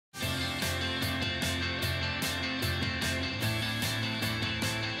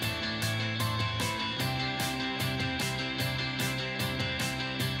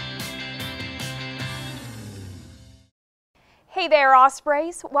Hey there,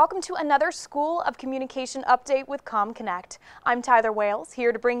 Ospreys. Welcome to another School of Communication update with CommConnect. I'm Tyler Wales,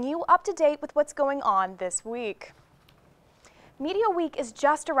 here to bring you up to date with what's going on this week. Media Week is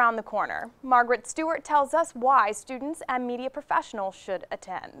just around the corner. Margaret Stewart tells us why students and media professionals should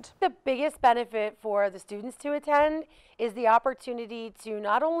attend. The biggest benefit for the students to attend is the opportunity to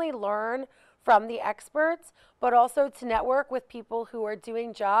not only learn from the experts, but also to network with people who are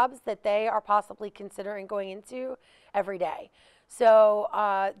doing jobs that they are possibly considering going into every day. So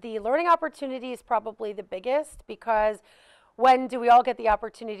the learning opportunity is probably the biggest, because when do we all get the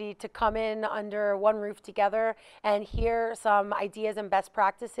opportunity to come in under one roof together and hear some ideas and best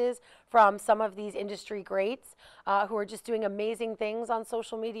practices from some of these industry greats who are just doing amazing things on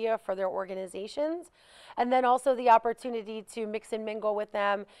social media for their organizations? And then also the opportunity to mix and mingle with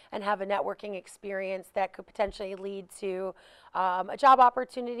them and have a networking experience that could potentially lead to a job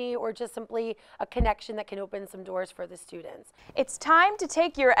opportunity or just simply a connection that can open some doors for the students. It's time to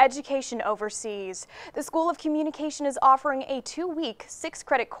take your education overseas. The School of Communication is offering a 2-week,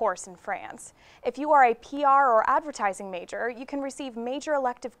 6-credit course in France. If you are a PR or advertising major, you can receive major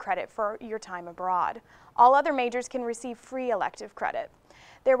elective credit for your time abroad. All other majors can receive free elective credit.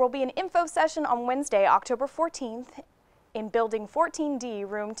 There will be an info session on Wednesday, October 14th in Building 14D,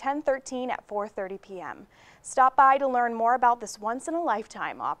 Room 1013 at 4:30 p.m. Stop by to learn more about this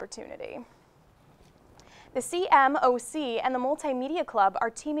once-in-a-lifetime opportunity. The CMOC and the Multimedia Club are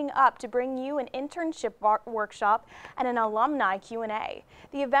teaming up to bring you an internship workshop and an alumni Q&A.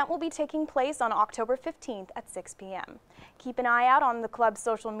 The event will be taking place on October 15th at 6 p.m. Keep an eye out on the club's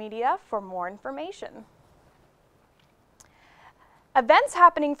social media for more information. Events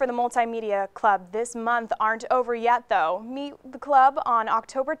happening for the Multimedia Club this month aren't over yet, though. Meet the club on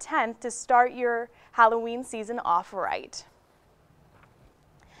October 10th to start your Halloween season off right.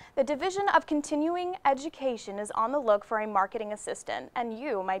 The Division of Continuing Education is on the look for a marketing assistant, and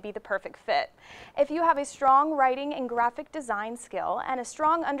you might be the perfect fit. If you have a strong writing and graphic design skill and a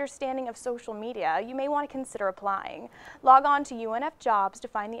strong understanding of social media, you may want to consider applying. Log on to UNF Jobs to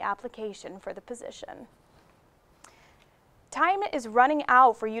find the application for the position. Time is running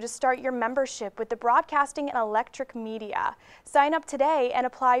out for you to start your membership with the Broadcasting and Electric Media. Sign up today and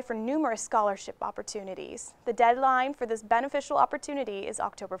apply for numerous scholarship opportunities. The deadline for this beneficial opportunity is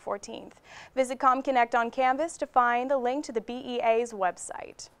October 14th. Visit CommConnect on Canvas to find the link to the BEA's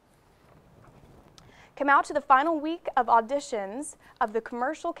website. Come out to the final week of auditions of the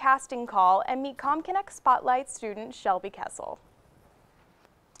commercial casting call and meet CommConnect Spotlight student Shelby Kessel.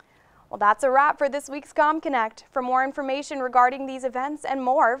 Well, that's a wrap for this week's CommConnect. For more information regarding these events and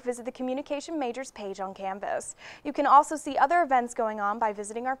more, visit the Communication Majors page on Canvas. You can also see other events going on by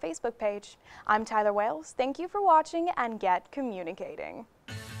visiting our Facebook page. I'm Tyler Wales. Thank you for watching and get communicating.